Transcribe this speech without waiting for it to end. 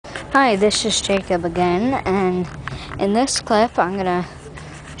Hi, this is Jacob again, and in this clip I'm gonna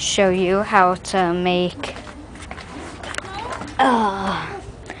show you how to make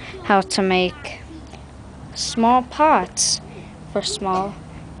small pots for small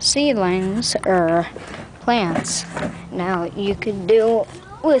seedlings or plants. Now you could do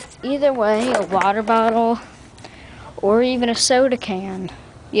with either way, a water bottle or even a soda can.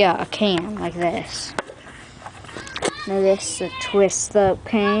 Yeah, a can like this. Now this is a twist up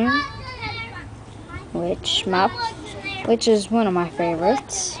can, which is one of my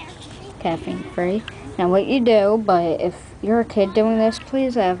favorites, caffeine free. Now what you do, but if you're a kid doing this,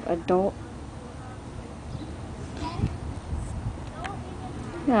 please have adult.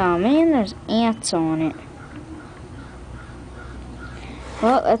 Oh man, there's ants on it.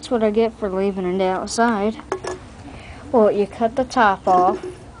 Well, that's what I get for leaving it outside. Well, you cut the top off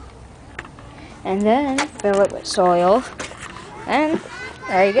and then fill it with soil, and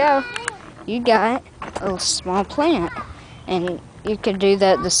there you go. You got a little small plant. And you could do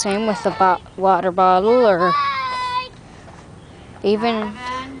that the same with a water bottle or even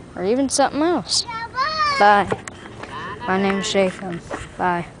something else. Bye. My name is Jacob.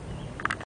 Bye.